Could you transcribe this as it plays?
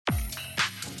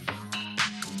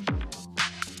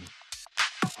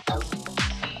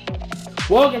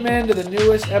Welcome into the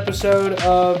newest episode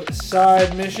of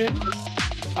Side Mission.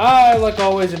 I, like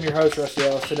always, am your host, Rusty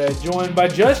today, joined by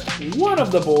just one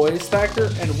of the boys, Thacker,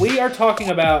 and we are talking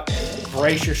about,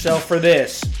 brace yourself for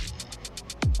this,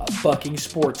 a fucking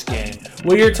sports game.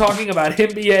 We are talking about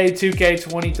NBA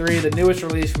 2K23, the newest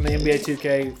release from the NBA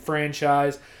 2K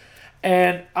franchise.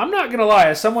 And I'm not going to lie,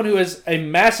 as someone who is a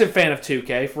massive fan of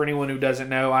 2K, for anyone who doesn't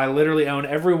know, I literally own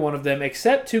every one of them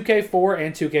except 2K4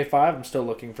 and 2K5. I'm still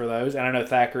looking for those, and I know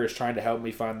Thacker is trying to help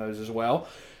me find those as well.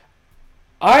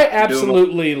 I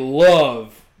absolutely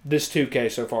love this 2K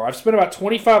so far. I've spent about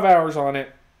 25 hours on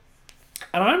it,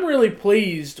 and I'm really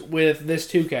pleased with this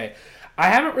 2K. I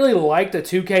haven't really liked a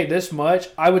 2K this much,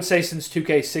 I would say, since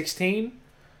 2K16.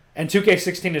 And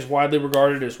 2K16 is widely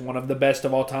regarded as one of the best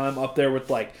of all time, up there with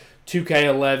like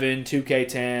 2K11,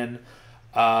 2K10.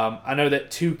 I know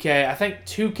that 2K, I think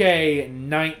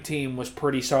 2K19 was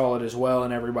pretty solid as well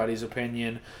in everybody's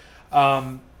opinion.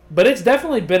 But it's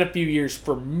definitely been a few years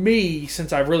for me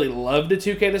since I've really loved a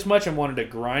 2K this much and wanted to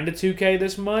grind a 2K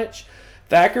this much.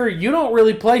 Thacker, you don't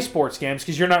really play sports games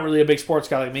because you're not really a big sports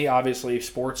guy like me. Obviously,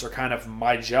 sports are kind of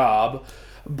my job.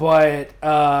 But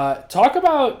talk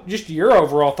about just your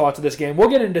overall thoughts of this game. We'll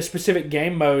get into specific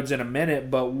game modes in a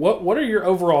minute, but what are your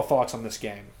overall thoughts on this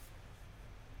game?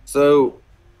 So,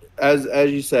 as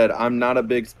you said, I'm not a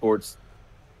big sports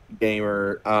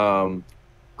gamer.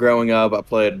 Growing up, I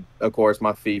played, of course,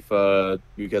 my FIFA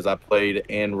because I played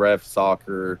and ref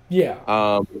soccer. Yeah.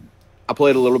 I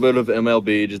played a little bit of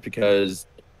MLB just because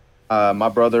my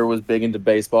brother was big into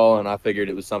baseball, and I figured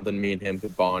it was something me and him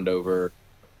could bond over.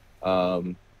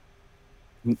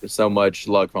 So much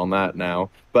luck on that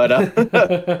now, but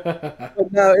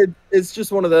but no, it's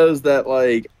just one of those that,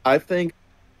 like, I think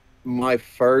my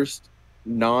first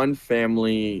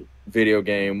non-family video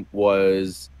game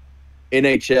was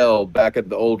NHL back at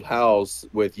the old house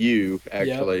with you,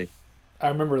 actually. Yep. I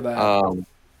remember that.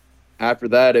 After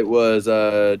that, it was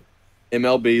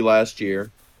MLB last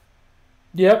year.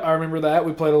 Yep, I remember that.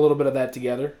 We played a little bit of that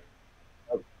together.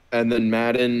 And then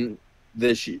Madden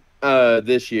this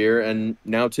year, and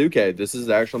now 2K. This is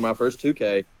actually my first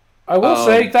 2K. I will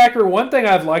say, Thacker, one thing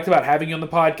I've liked about having you on the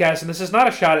podcast, and this is not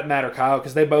a shot at Matt or Kyle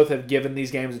because they both have given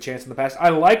these games a chance in the past. I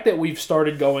like that we've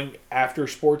started going after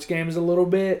sports games a little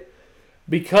bit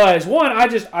because, one,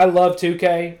 I love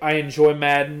 2K. I enjoy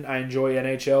Madden. I enjoy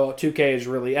NHL. 2K is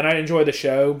really, and I enjoy the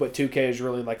show, but 2K is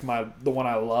really like the one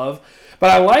I love.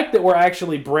 But I like that we're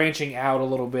actually branching out a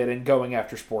little bit and going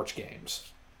after sports games.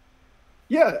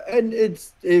 Yeah, and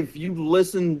it's, if you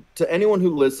listen to anyone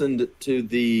who listened to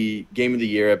the Game of the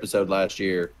Year episode last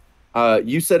year,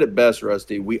 you said it best,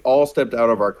 Rusty. We all stepped out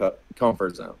of our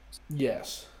comfort zones.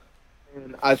 Yes.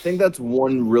 And I think that's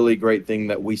one really great thing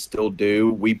that we still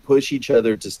do. We push each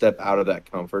other to step out of that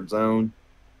comfort zone.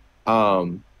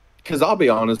 Because I'll be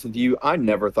honest with you, I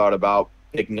never thought about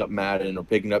picking up Madden or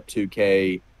picking up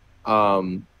 2K.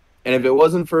 And if it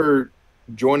wasn't for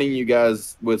joining you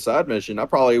guys with Side Mission, I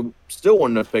probably still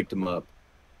wouldn't have picked him up.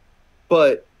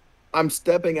 But I'm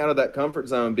stepping out of that comfort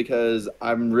zone because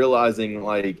I'm realizing,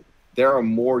 like, there are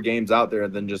more games out there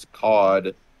than just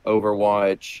COD,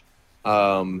 Overwatch.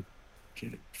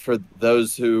 For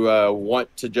those who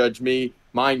want to judge me,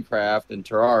 Minecraft and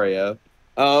Terraria.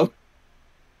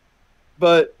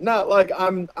 But not like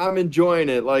I'm enjoying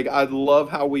it. Like, I love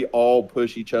how we all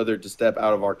push each other to step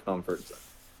out of our comfort zone.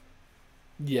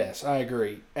 Yes, I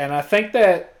agree. And I think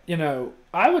that,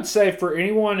 I would say for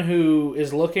anyone who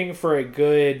is looking for a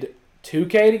good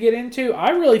 2K to get into,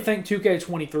 I really think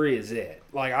 2K23 is it.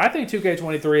 Like, I think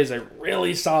 2K23 is a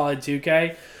really solid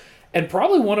 2K and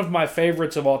probably one of my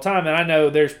favorites of all time. And I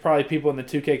know there's probably people in the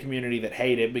 2K community that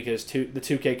hate it because the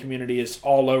 2K community is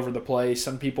all over the place.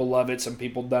 Some people love it, some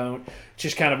people don't. It's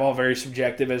just kind of all very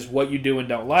subjective as what you do and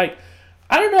don't like.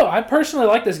 I don't know. I personally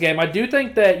like this game. I do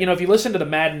think that, if you listen to the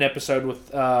Madden episode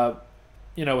with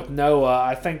Noah,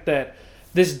 I think that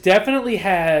this definitely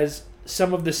has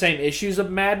some of the same issues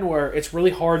of Madden where it's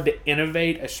really hard to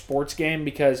innovate a sports game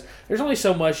because there's only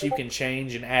so much you can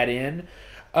change and add in.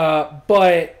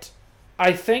 But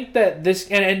I think that this,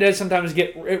 and it does sometimes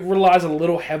it relies a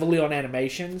little heavily on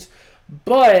animations,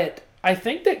 but I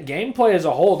think that gameplay as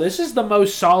a whole, this is the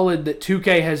most solid that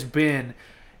 2K has been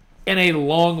in a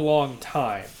long, long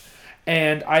time.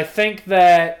 And I think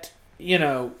that,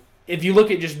 if you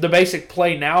look at just the basic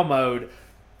play now mode,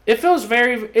 it feels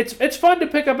it's fun to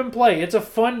pick up and play. It's a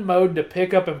fun mode to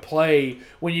pick up and play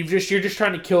when you're just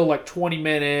trying to kill like 20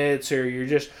 minutes, or you're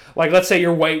just like, let's say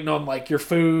you're waiting on like your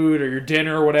food or your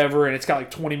dinner or whatever, and it's got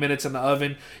like 20 minutes in the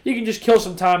oven. You can just kill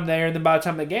some time there, and then by the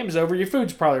time the game is over, your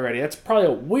food's probably ready. That's probably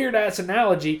a weird ass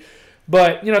analogy,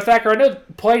 But, Thacker, I know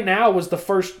Play Now was the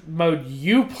first mode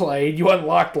you played. You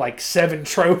unlocked like 7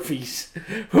 trophies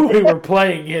when we were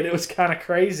playing it. It was kind of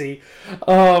crazy.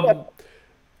 But,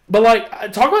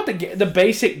 talk about the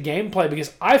basic gameplay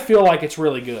because I feel like it's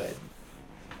really good.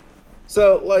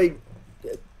 So,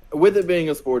 with it being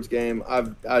a sports game,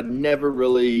 I've never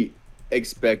really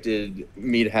expected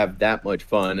me to have that much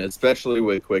fun, especially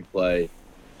with quick play.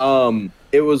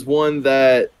 It was one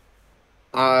that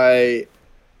I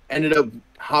ended up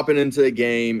hopping into the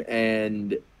game,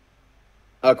 and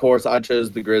of course, I chose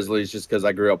the Grizzlies just because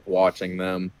I grew up watching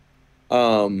them.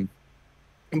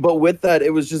 But with that, it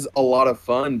was just a lot of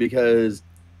fun because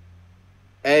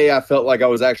I felt like I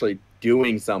was actually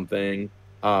doing something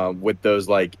with those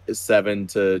 7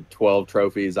 to 12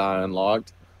 trophies I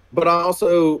unlocked, but I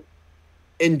also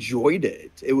enjoyed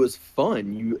it. It was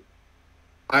fun.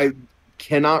 I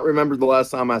cannot remember the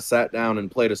last time I sat down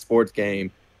and played a sports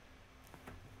game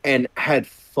and had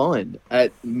fun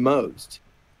at most.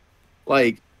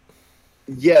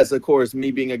 Yes, of course, me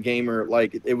being a gamer,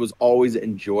 it was always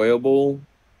enjoyable,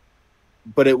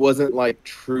 but it wasn't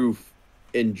true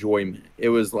enjoyment. It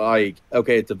was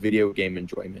okay, it's a video game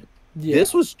enjoyment. Yeah.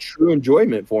 This was true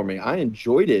enjoyment for me. I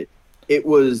enjoyed it. It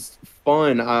was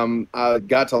fun. I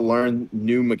got to learn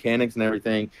new mechanics and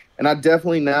everything, and I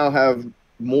definitely now have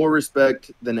more respect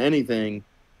than anything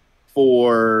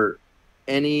for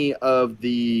any of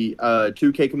the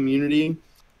 2K community.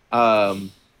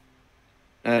 And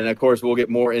of course, we'll get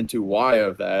more into why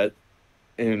of that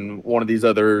in one of these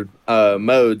other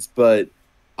modes. But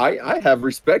I have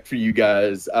respect for you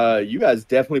guys. You guys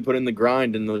definitely put in the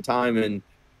grind and the time and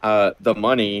the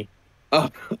money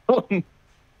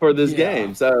for this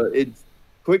game. So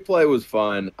quick play was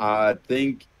fun. I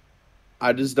think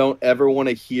I just don't ever want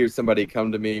to hear somebody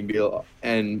come to me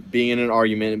and be in an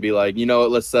argument and be like, you know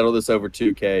what, let's settle this over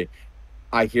 2K.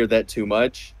 I hear that too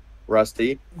much.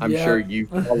 Rusty, I'm sure you've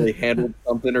probably handled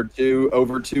something or two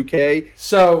over 2K.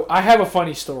 So I have a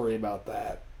funny story about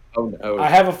that. Oh no! I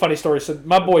have a funny story. So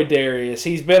my boy Darius,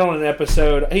 he's been on an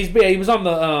episode. He was on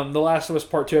the Last of Us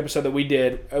Part 2 episode that we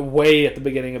did way at the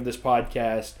beginning of this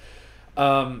podcast.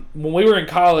 When we were in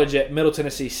college at Middle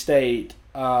Tennessee State,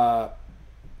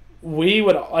 we've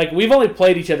only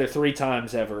played each other 3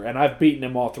 times ever, and I've beaten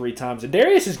him all 3 times. And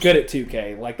Darius is good at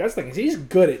 2K. That's the thing. He's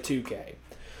good at 2K.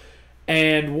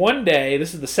 And one day,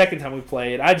 this is the second time we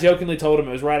played, I jokingly told him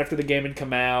it was right after the game had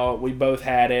come out. We both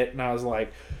had it, and I was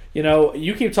like,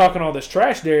 you keep talking all this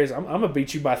trash, Darius. I'm going to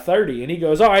beat you by 30. And he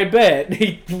goes, all right, bet.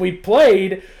 We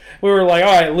played. We were like,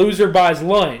 all right, loser buys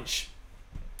lunch.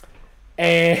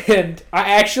 And I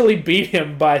actually beat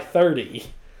him by 30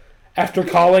 after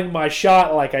calling my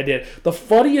shot like I did. The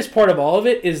funniest part of all of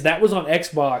it is that was on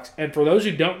Xbox. And for those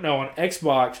who don't know, on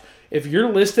Xbox, if you're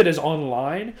listed as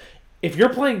online, if you're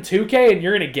playing 2K and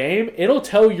you're in a game, it'll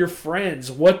tell your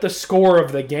friends what the score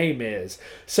of the game is.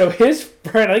 So his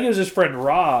friend, I think it was his friend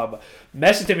Rob,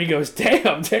 messaged him. He goes,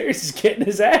 damn, Darius is getting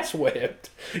his ass whipped.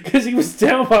 Because he was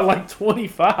down by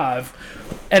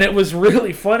 25. And it was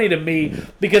really funny to me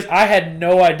because I had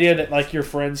no idea that your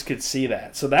friends could see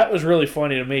that. So that was really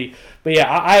funny to me. But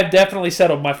yeah, I have definitely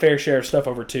settled my fair share of stuff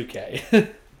over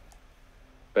 2K.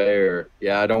 Fair.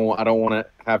 Yeah, I don't want to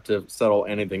have to settle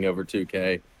anything over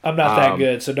 2K. I'm not that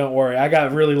good, so don't worry. I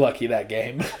got really lucky that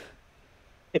game.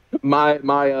 my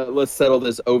let's settle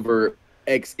this over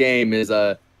X game is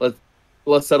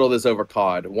let's settle this over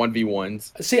COD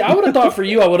 1v1s. See, I would have thought for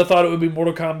you, I would have thought it would be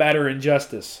Mortal Kombat or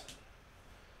Injustice.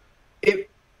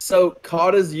 So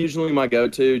COD is usually my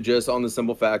go-to, just on the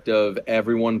simple fact of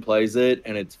everyone plays it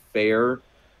and it's fair.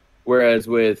 Whereas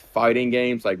with fighting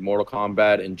games like Mortal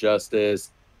Kombat, Injustice,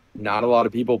 not a lot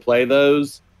of people play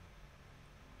those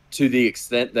to the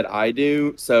extent that I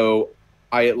do. So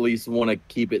I at least want to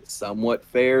keep it somewhat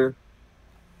fair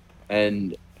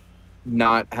and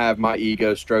not have my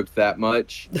ego stroked that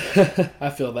much. I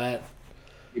feel that.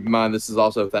 Keep in mind, this is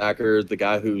also Thacker, the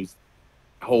guy whose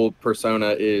whole persona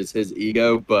is his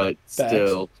ego, but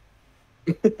still.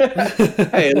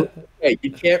 hey,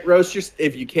 you can't roast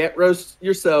if you can't roast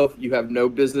yourself, you have no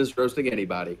business roasting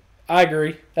anybody. I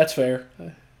agree. That's fair.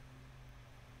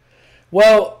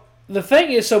 Well, the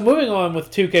thing is, so moving on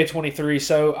with 2K23,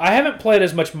 so I haven't played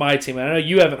as much My Team, and I know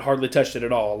you haven't hardly touched it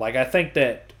at all. I think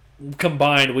that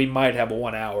combined we might have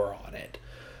 1 hour on it.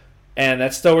 And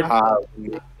that's still...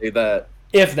 say that.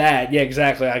 If that, yeah,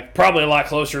 exactly. Probably a lot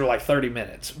closer to 30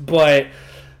 minutes. But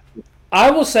I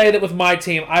will say that with My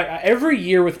Team, every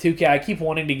year with 2K, I keep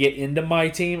wanting to get into My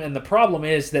Team, and the problem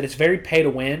is that it's very pay to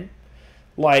win.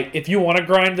 If you want to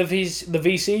grind the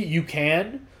VC, you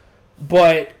can.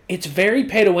 but it's very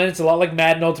pay to win. It's a lot like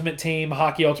Madden Ultimate Team,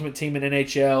 Hockey Ultimate Team in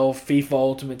NHL, FIFA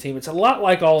Ultimate Team. It's a lot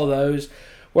like all of those,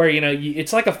 where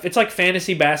it's like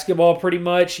fantasy basketball pretty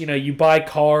much. You buy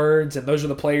cards, and those are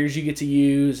the players you get to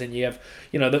use, and you have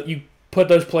you put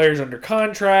those players under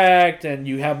contract, and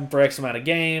you have them for X amount of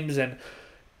games, and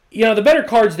the better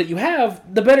cards that you have,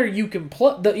 the better you can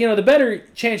play. The better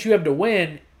chance you have to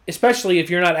win, especially if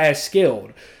you're not as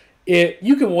skilled.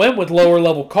 You can win with lower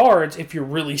level cards if you're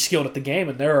really skilled at the game,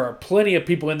 and there are plenty of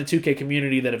people in the 2K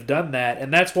community that have done that,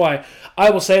 and that's why I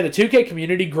will say the 2K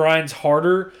community grinds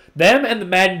harder. Them and the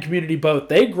Madden community both,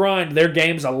 they grind their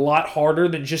games a lot harder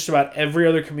than just about every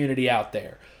other community out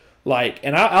there.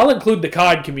 And I'll include the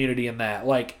COD community in that.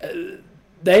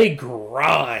 They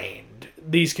grind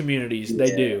these communities,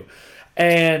 they do,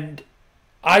 and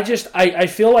I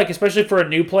feel like, especially for a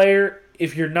new player,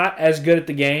 if you're not as good at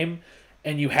the game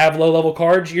and you have low-level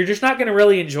cards, you're just not going to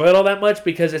really enjoy it all that much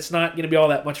because it's not going to be all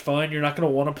that much fun. You're not going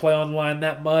to want to play online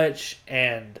that much,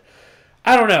 and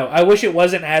I don't know. I wish it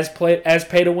wasn't as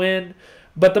pay to win,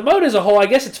 but the mode as a whole, I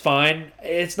guess it's fine.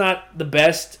 It's not the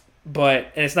best, and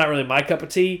it's not really my cup of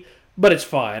tea, but it's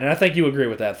fine, and I think you agree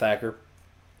with that, Thacker.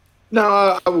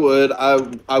 No, I would.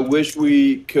 I wish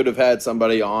we could have had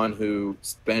somebody on who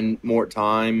spent more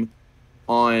time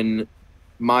on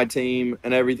my team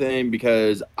and everything,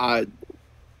 because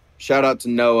shout out to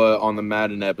Noah on the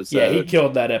Madden episode. Yeah, he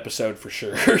killed that episode for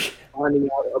sure. Finding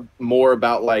out more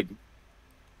about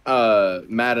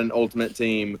Madden Ultimate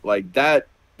Team, that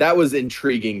was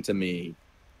intriguing to me.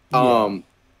 Yeah.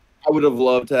 I would have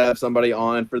loved to have somebody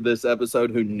on for this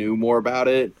episode who knew more about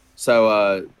it.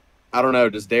 So I don't know.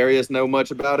 Does Darius know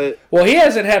much about it? Well, he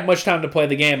hasn't had much time to play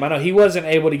the game. I know he wasn't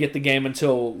able to get the game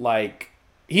until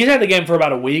he's had the game for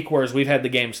about a week, whereas we've had the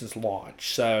game since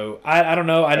launch. So I don't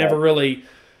know. I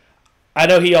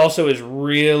know he also is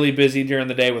really busy during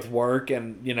the day with work,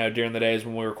 and during the days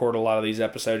when we record a lot of these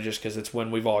episodes, just because it's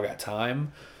when we've all got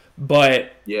time.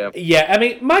 But yeah. I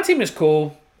mean, my team is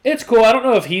cool. It's cool. I don't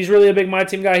know if he's really a big My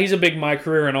Team guy. He's a big My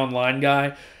Career and Online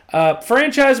guy.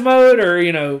 Franchise mode, or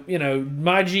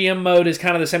My GM mode, is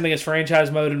kind of the same thing as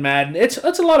franchise mode in Madden. It's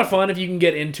a lot of fun if you can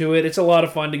get into it. It's a lot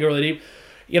of fun to go really deep.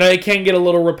 It can get a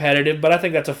little repetitive, but I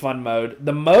think that's a fun mode.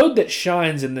 The mode that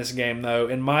shines in this game, though,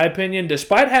 in my opinion,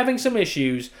 despite having some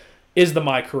issues, is the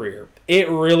My Career. It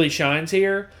really shines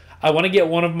here. I want to get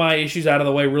one of my issues out of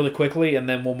the way really quickly, and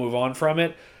then we'll move on from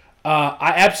it.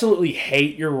 I absolutely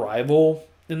hate your rival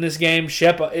in this game,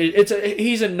 Shep.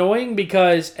 He's annoying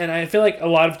because, and I feel like a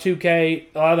lot of 2K,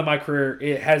 a lot of My Career,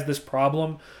 it has this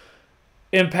problem.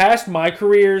 In past My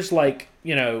Careers,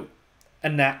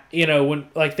 and that when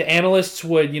the analysts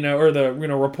would or the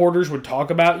reporters would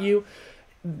talk about you,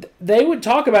 they would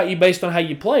talk about you based on how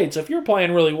you played. So if you're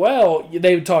playing really well,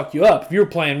 they would talk you up. If you were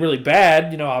playing really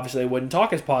bad, obviously they wouldn't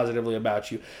talk as positively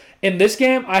about you. In this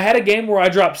game, I had a game where I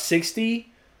dropped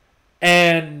 60,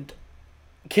 and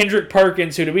Kendrick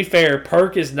Perkins, who, to be fair,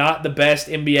 Perk is not the best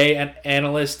NBA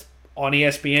analyst on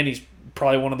ESPN. He's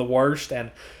probably one of the worst,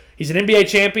 and he's an NBA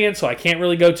champion, so I can't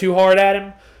really go too hard at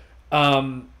him.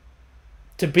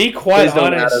 To be quite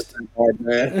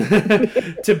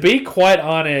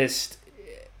honest,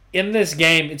 in this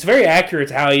game, it's very accurate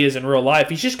to how he is in real life.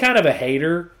 He's just kind of a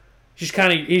hater.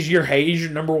 He's your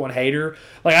number one hater.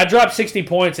 I dropped 60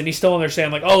 points, and he's still in there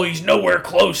saying oh, he's nowhere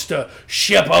close to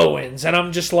Shep Owens, and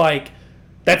I'm just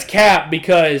that's cap,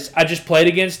 because I just played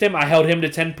against him. I held him to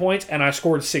 10 points, and I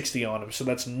scored 60 on him. So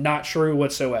that's not true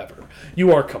whatsoever.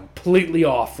 You are completely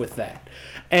off with that.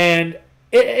 And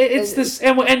it's this,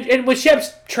 and with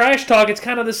Shep's trash talk, it's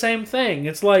kind of the same thing.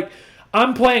 It's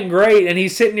I'm playing great, and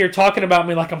he's sitting here talking about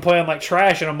me like I'm playing like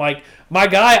trash, and I'm like, my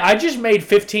guy, I just made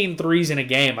 15 threes in a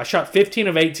game. I shot 15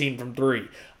 of 18 from 3.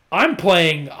 I'm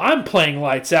playing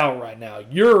lights out right now.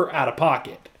 You're out of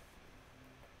pocket.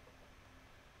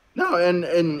 No, and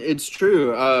it's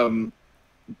true.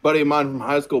 Buddy of mine from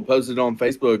high school posted on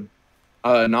Facebook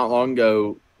not long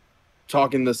ago,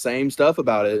 talking the same stuff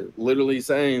about it. Literally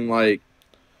saying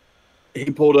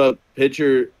he pulled up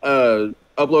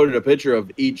uploaded a picture of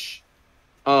each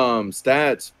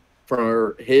stats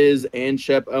for his and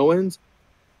Shep Owens.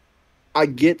 I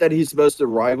get that he's supposed to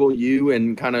rival you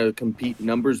and kind of compete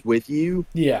numbers with you.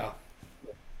 Yeah,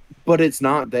 but it's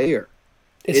not there.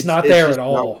 It's not there at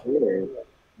all.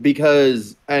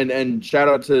 Because and shout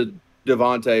out to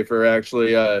Devontae for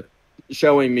actually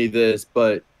showing me this,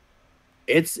 but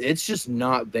it's just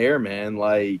not there, man.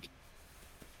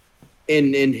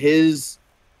 In his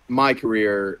My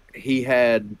Career, he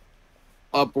had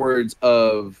upwards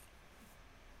of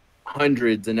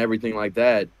hundreds and everything like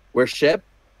that, where Shep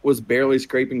was barely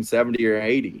scraping 70 or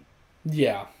 80.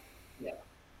 Yeah.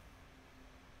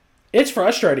 It's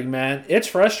frustrating, man. It's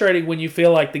frustrating when you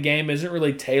feel like the game isn't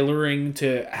really tailoring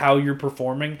to how you're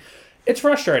performing. It's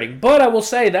frustrating, but I will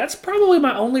say that's probably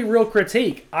my only real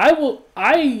critique. I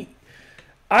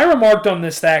remarked on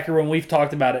this, Thacker, when we've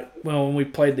talked about it when we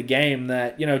played the game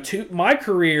that my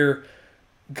career.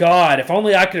 God, if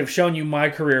only I could have shown you my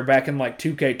career back in like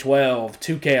 2K12,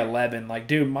 2K11. Like,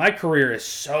 dude, my career is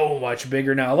so much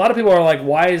bigger now. A lot of people are like,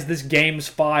 why is this game's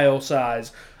file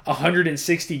size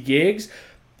 160 gigs?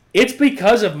 It's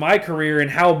because of my career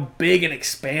and how big and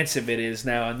expansive it is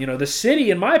now. And, the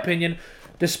city, in my opinion,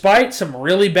 despite some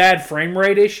really bad frame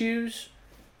rate issues,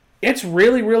 it's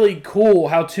really, really cool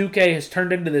how 2K has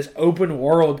turned into this open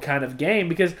world kind of game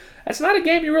because that's not a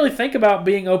game you really think about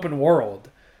being open world.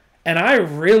 And I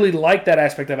really like that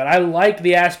aspect of it. I like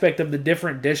the aspect of the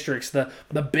different districts, the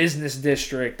business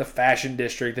district, the fashion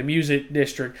district, the music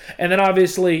district, and then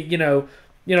obviously,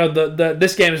 the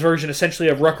this game's version essentially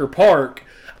of Rucker Park.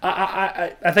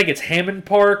 I think it's Hammond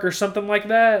Park or something like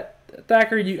that.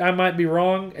 Thacker, I might be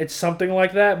wrong. It's something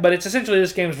like that, but it's essentially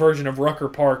this game's version of Rucker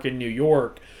Park in New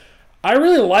York. I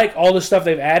really like all the stuff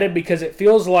they've added because it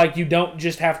feels like you don't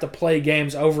just have to play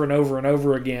games over and over and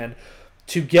over again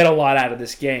to get a lot out of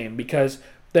this game because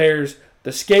there's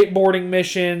the skateboarding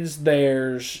missions,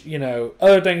 there's,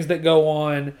 other things that go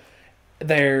on.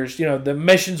 There's, the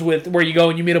missions with where you go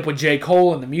and you meet up with J.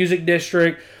 Cole in the music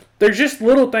district. There's just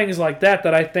little things like that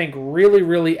I think really,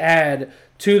 really add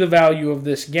to the value of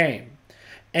this game.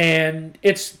 And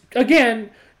it's, again,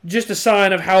 just a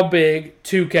sign of how big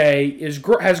 2K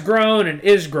has grown and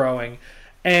is growing.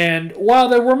 And while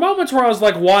there were moments where I was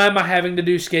like, why am I having to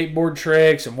do skateboard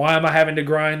tricks? And why am I having to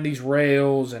grind these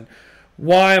rails? And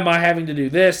why am I having to do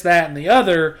this, that, and the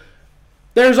other?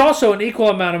 There's also an equal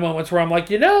amount of moments where I'm like,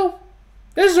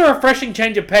 this is a refreshing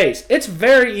change of pace. It's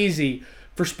very easy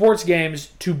for sports games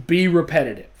to be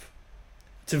repetitive.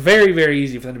 It's very, very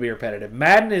easy for them to be repetitive.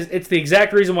 It's the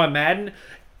exact reason why Madden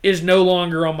is no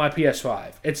longer on my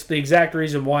PS5. It's the exact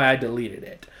reason why I deleted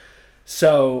it.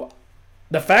 So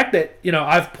the fact that,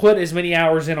 I've put as many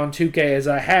hours in on 2K as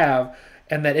I have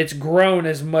and that it's grown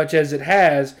as much as it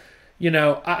has,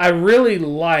 I really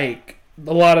like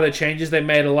a lot of the changes they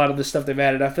made, a lot of the stuff they've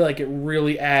added. I feel like it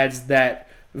really adds that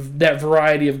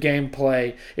variety of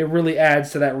gameplay. It really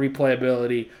adds to that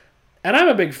replayability. And I'm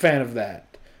a big fan of that.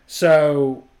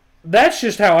 So that's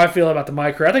just how I feel about the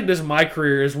My Career. I think this My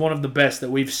Career is one of the best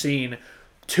that we've seen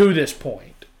to this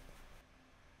point.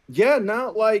 Yeah,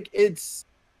 not like it's...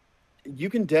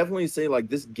 You can definitely say like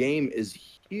this game is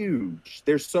huge.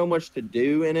 There's so much to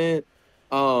do in it.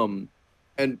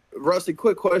 And Rusty,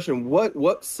 quick question: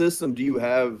 what system do you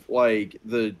have like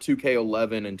the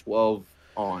 2K11 and 12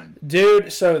 on?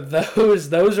 Dude, so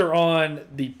those are on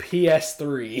the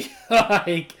PS3.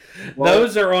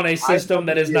 Those are on a system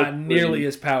that is not nearly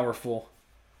as powerful.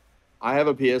 I have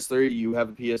a PS3. You have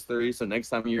a PS3. So next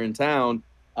time you're in town,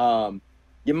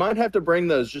 you might have to bring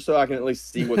those just so I can at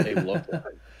least see what they look like.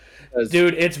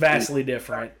 Dude, it's vastly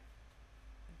different.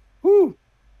 Whew.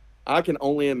 I can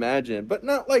only imagine. But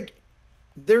not like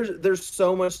there's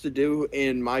so much to do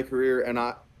in My Career, and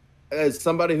I, as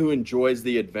somebody who enjoys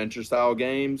the adventure style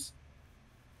games,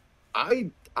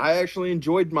 I actually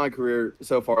enjoyed My Career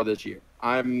so far this year.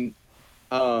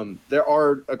 There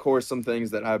are of course some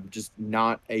things that I'm just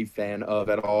not a fan of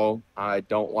at all. I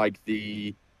don't like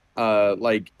the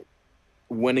like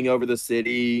winning over the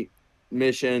city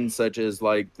missions, such as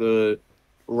like the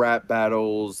rap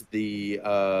battles, the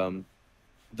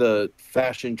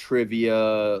fashion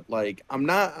trivia. Like I'm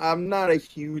not a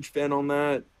huge fan on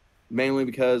that, mainly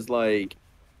because like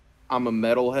I'm a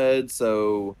metalhead,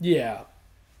 so yeah,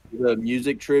 the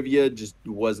music trivia just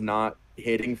was not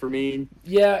hitting for me.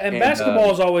 Yeah, and basketball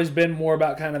has always been more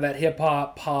about kind of that hip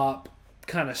hop, pop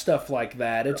kind of stuff like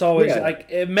that. It's always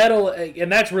like metal, and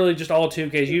that's really just all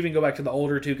 2Ks. You even go back to the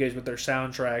older 2Ks with their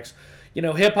soundtracks.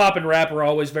 Hip hop and rap are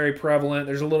always very prevalent.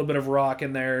 There's a little bit of rock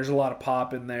in there. There's a lot of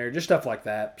pop in there. Just stuff like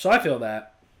that. So I feel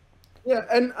that. Yeah,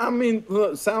 and I mean,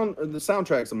 the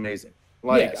soundtrack's amazing.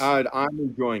 Like Yes. I'm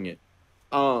enjoying it.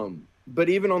 But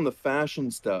even on the fashion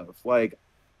stuff, like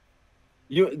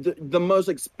the most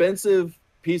expensive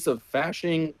piece of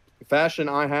fashion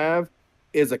I have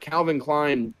is a Calvin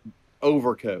Klein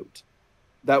overcoat.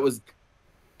 That was,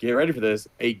 get ready for this,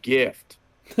 a gift.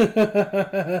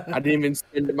 I didn't even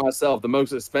spend it myself. The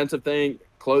most expensive thing,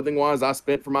 clothing wise, I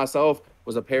spent for myself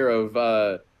was a pair of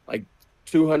like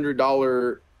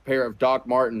 $200 pair of Doc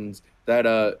Martens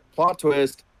that plot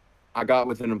twist I got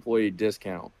with an employee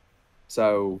discount.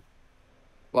 So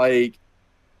like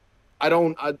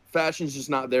fashion's just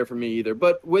not there for me either.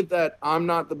 But with that, I'm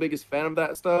not the biggest fan of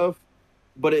that stuff.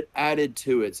 but it added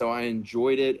to it. So I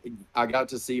enjoyed it. I got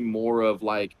to see more of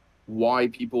like why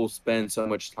people spend so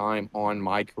much time on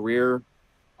my career.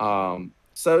 So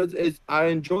I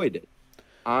enjoyed it.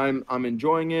 I'm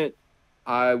enjoying it.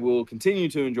 I will continue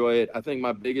to enjoy it. I think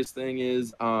my biggest thing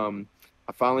is I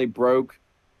finally broke.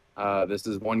 This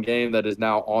is one game that is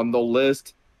now on the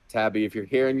list. Tabby, if you're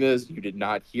hearing this, you did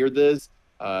not hear this.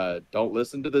 Don't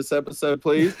listen to this episode,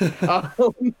 please.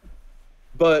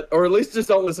 But or at least just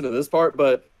don't listen to this part.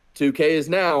 But 2K is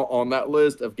now on that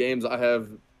list of games I have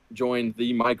joined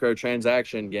the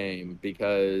microtransaction game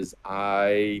because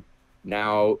I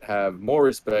now have more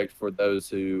respect for those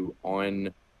who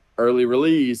on early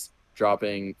release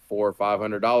dropping $400 or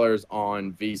 $500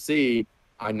 on VC.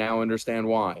 I now understand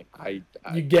why.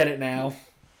 You get it now.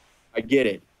 I get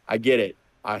it. I get it.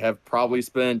 I have probably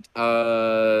spent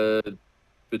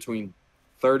between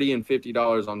 $30 and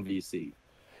 $50 on VC.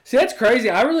 See, that's crazy.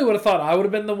 I really would have thought I would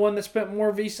have been the one that spent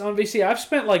more VC on VC. I've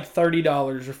spent like $30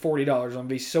 or $40 on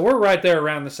VC, so we're right there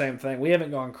around the same thing. We haven't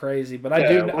gone crazy, but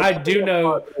I do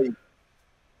know.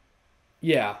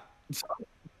 Yeah.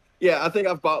 Yeah, I think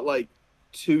I've bought like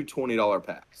two $20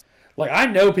 packs. Like, I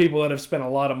know people that have spent a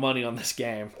lot of money on this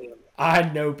game. I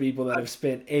know people that have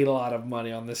spent a lot of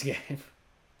money on this game.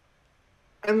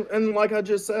 And like I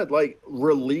just said, like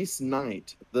release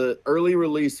night, the early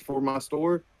release for my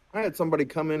store, I had somebody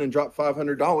come in and drop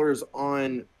 $500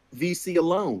 on VC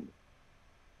alone.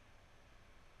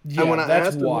 Yeah, and when I that's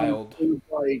asked him, wild. he was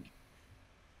like,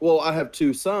 well, I have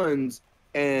two sons,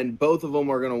 and both of them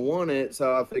are going to want it,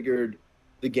 so I figured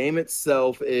the game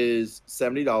itself is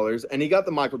 $70, and he got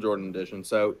the Michael Jordan edition,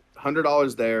 so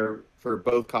 $100 there for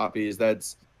both copies.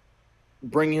 That's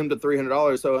bringing him to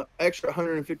 $300, so extra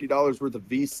 $150 worth of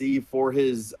VC for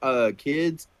his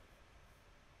kids.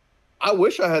 I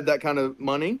wish I had that kind of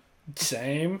money.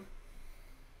 Same.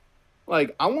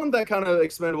 Like, I want that kind of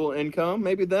expendable income.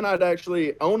 Maybe then I'd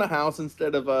actually own a house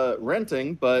instead of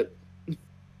renting, but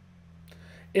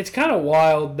it's kind of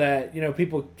wild that,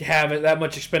 people have that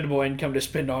much expendable income to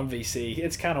spend on VC.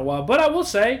 It's kind of wild. But I will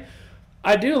say,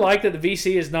 I do like that the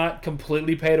VC is not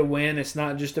completely pay to win. It's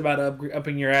not just about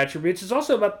upping your attributes. It's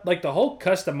also about like the whole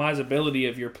customizability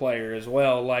of your player as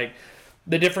well. Like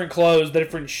the different clothes, the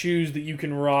different shoes that you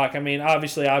can rock. I mean,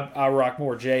 obviously I rock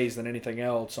more J's than anything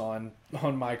else on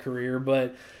my career,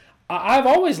 but I've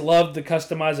always loved the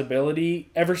customizability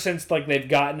ever since like they've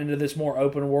gotten into this more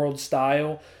open world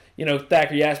style.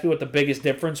 Thacker, you asked me what the biggest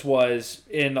difference was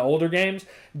in the older games.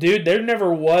 Dude, there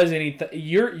never was anything.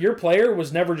 Your player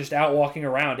was never just out walking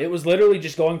around. It was literally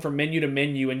just going from menu to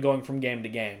menu and going from game to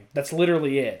game. That's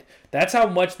literally it. That's how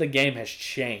much the game has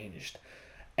changed.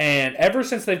 And ever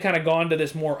since they've kind of gone to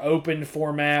this more open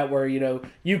format where, you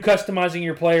customizing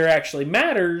your player actually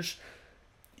matters,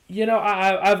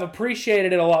 I've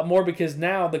appreciated it a lot more because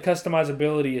now the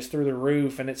customizability is through the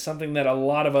roof and it's something that a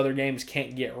lot of other games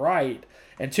can't get right.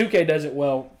 And 2K does it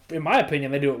well. In my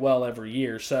opinion, they do it well every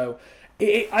year. So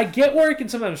I get where it can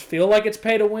sometimes feel like it's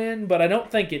pay to win, but I don't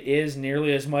think it is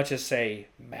nearly as much as, say,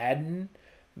 Madden.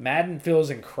 Madden feels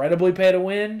incredibly pay to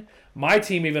win. My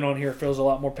team, even on here, feels a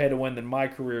lot more pay to win than my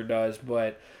career does.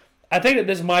 But I think that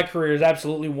this My Career is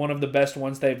absolutely one of the best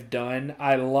ones they've done.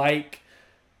 I like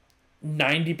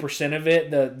 90% of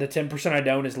it. The 10% I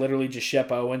don't is literally just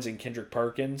Shep Owens and Kendrick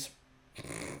Perkins,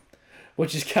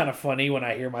 which is kind of funny when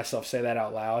I hear myself say that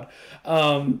out loud.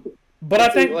 But I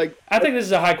think this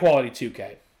is a high quality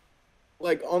 2K.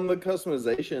 Like on the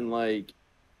customization, like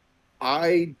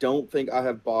I don't think I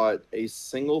have bought a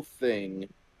single thing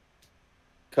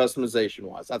customization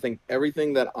wise. I think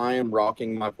everything that I am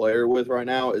rocking my player with right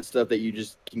now is stuff that you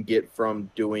just can get from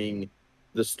doing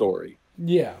the story.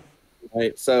 Yeah.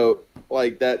 Right. So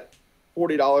like that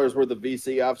 $40 worth of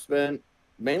VC I've spent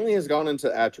mainly has gone into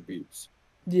attributes.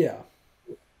 Yeah.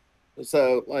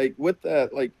 So like with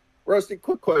that, like Rusty,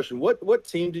 quick question. What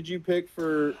team did you pick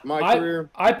for my career?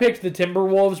 I picked the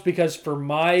Timberwolves because for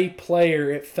my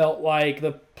player, it felt like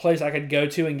the place I could go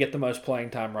to and get the most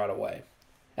playing time right away.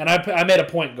 And I made a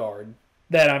point guard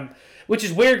which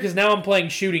is weird because now I'm playing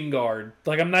shooting guard.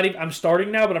 Like I'm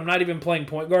starting now, but I'm not even playing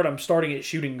point guard. I'm starting at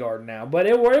shooting guard now. But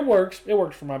it works. It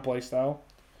works for my play style.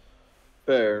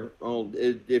 Fair. Well,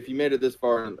 if you made it this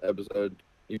far in the episode,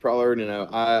 you probably already know.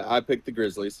 I picked the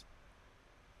Grizzlies.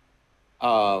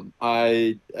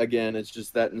 It's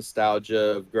just that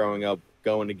nostalgia of growing up,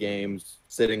 going to games,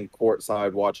 sitting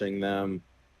courtside, watching them.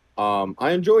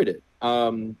 I enjoyed it.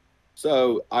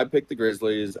 So I picked the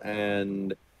Grizzlies,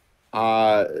 and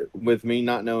with me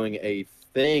not knowing a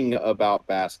thing about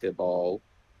basketball,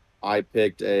 I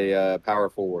picked a power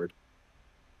forward.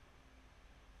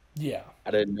 Yeah.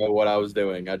 I didn't know what I was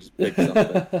doing. I just picked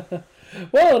something.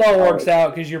 Well, it all works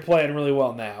out because you're playing really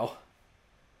well now.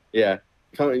 Yeah.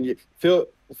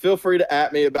 Feel free to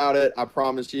at me about it. I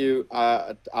promise you,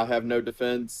 I have no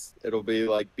defense. It'll be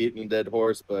like beating a dead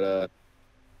horse, but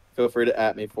feel free to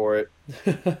at me for it.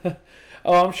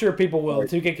 Oh, I'm sure people will.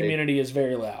 2K community is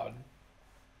very loud.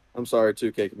 I'm sorry,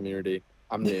 2K community.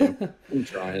 I'm new. I'm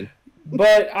trying.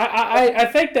 But I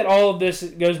think that all of this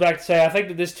goes back to say I think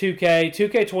that this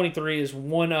 2K23 is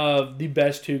one of the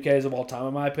best 2Ks of all time,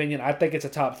 in my opinion. I think it's a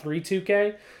top 3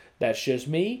 2K. That's just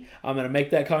me. I'm going to make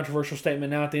that controversial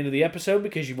statement now at the end of the episode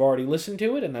because you've already listened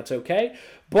to it, and that's okay.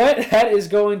 But that is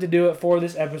going to do it for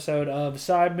this episode of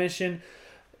Side Mission.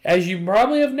 As you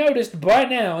probably have noticed by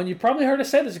now, and you've probably heard us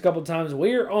say this a couple of times,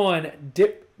 we're on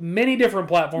many different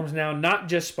platforms now, not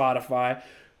just Spotify.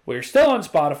 We're still on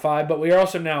Spotify, but we are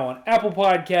also now on Apple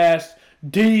Podcasts,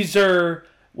 Deezer,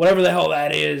 whatever the hell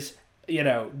that is,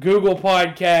 Google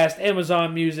Podcast,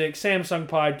 Amazon Music, Samsung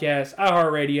Podcast,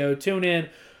 iHeartRadio, TuneIn,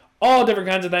 all different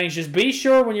kinds of things. Just be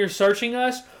sure when you're searching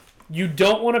us, you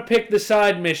don't want to pick the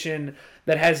Side Mission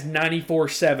that has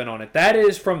 94.7 on it. That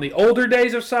is from the older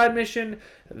days of Side Mission.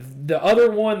 The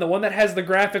other one, the one that has the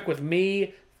graphic with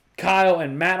me, Kyle,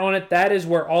 and Matt on it, that is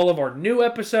where all of our new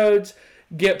episodes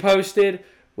get posted.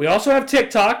 We also have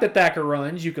TikTok that Thacker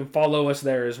runs. You can follow us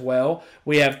there as well.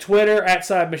 We have Twitter at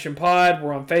Side Mission Pod.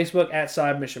 We're on Facebook at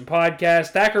Side Mission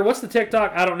Podcast. Thacker, what's the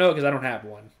TikTok? I don't know because I don't have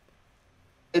one.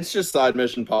 It's just Side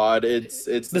Mission Pod. It's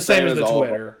the same as the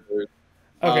Twitter.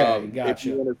 Okay, gotcha. If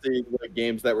you want to see the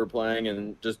games that we're playing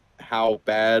and just how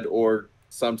bad or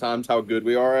sometimes how good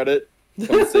we are at it,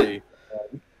 come see.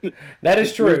 That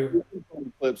is true.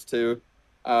 Clips too.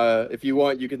 If you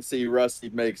want, you can see Rusty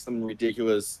make some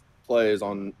ridiculous plays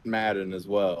on Madden as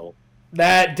well.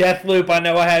 That death loop, I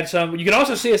know I had some. You can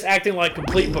also see us acting like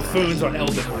complete buffoons on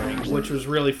Elden Ring, which was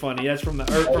really funny. That's from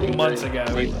months ago.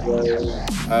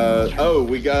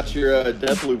 We got your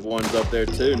death loop ones up there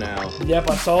too now. Yep,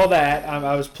 I saw that.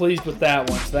 I was pleased with that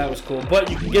one, so that was cool.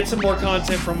 But you can get some more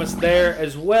content from us there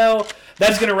as well.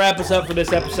 That's going to wrap us up for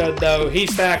this episode, though.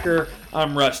 He's Thacker.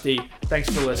 I'm Rusty. Thanks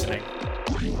for listening.